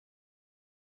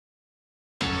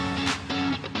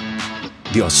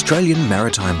The Australian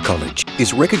Maritime College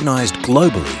is recognised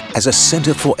globally as a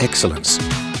centre for excellence.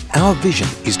 Our vision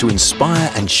is to inspire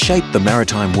and shape the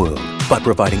maritime world by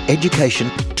providing education,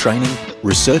 training,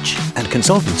 research and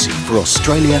consultancy for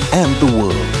Australia and the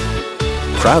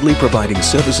world. Proudly providing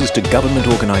services to government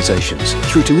organisations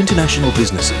through to international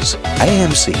businesses,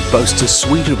 AMC boasts a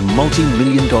suite of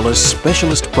multi-million-dollar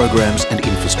specialist programs and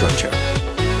infrastructure.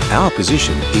 Our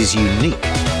position is unique.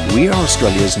 We are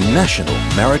Australia's national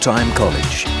maritime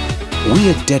college. We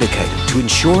are dedicated to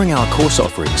ensuring our course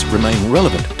offerings remain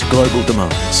relevant to global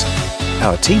demands.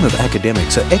 Our team of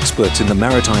academics are experts in the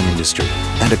maritime industry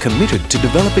and are committed to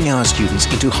developing our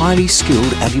students into highly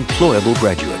skilled and employable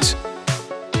graduates.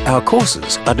 Our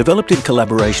courses are developed in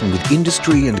collaboration with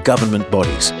industry and government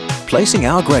bodies, placing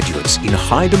our graduates in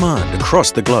high demand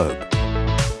across the globe.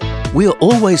 We are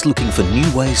always looking for new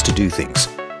ways to do things,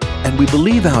 and we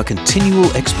believe our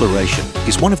continual exploration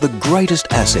is one of the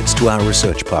greatest assets to our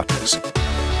research partners.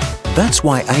 That's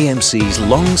why AMC's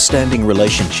long-standing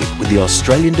relationship with the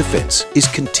Australian Defence is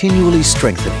continually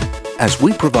strengthening as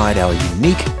we provide our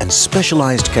unique and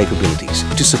specialised capabilities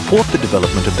to support the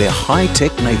development of their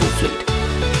high-tech naval fleet.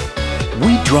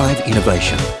 We drive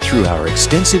innovation through our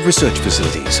extensive research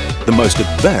facilities, the most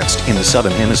advanced in the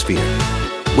Southern Hemisphere.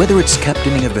 Whether it's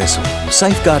captaining a vessel,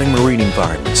 safeguarding marine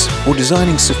environments, or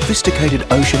designing sophisticated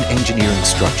ocean engineering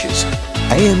structures,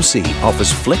 AMC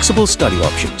offers flexible study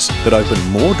options that open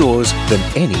more doors than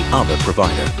any other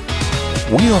provider.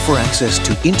 We offer access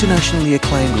to internationally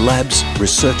acclaimed labs,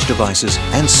 research devices,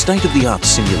 and state-of-the-art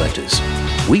simulators.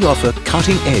 We offer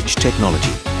cutting-edge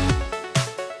technology.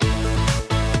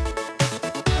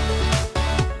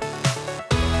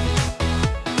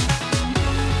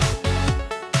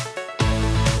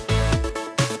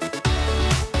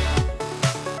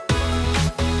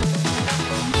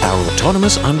 Our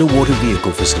autonomous underwater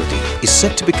vehicle facility is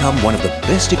set to become one of the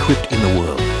best equipped in the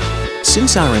world.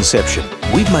 Since our inception,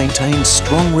 we've maintained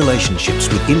strong relationships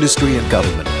with industry and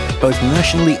government, both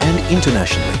nationally and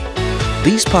internationally.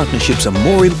 These partnerships are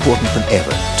more important than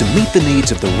ever to meet the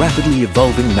needs of the rapidly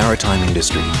evolving maritime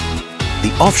industry.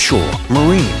 The offshore,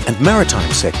 marine and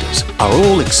maritime sectors are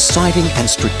all exciting and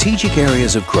strategic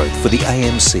areas of growth for the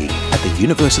AMC at the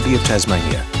University of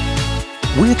Tasmania.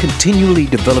 We're continually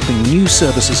developing new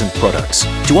services and products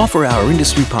to offer our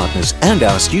industry partners and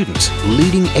our students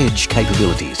leading-edge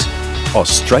capabilities.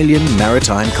 Australian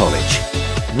Maritime College.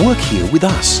 Work here with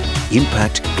us.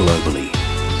 Impact globally.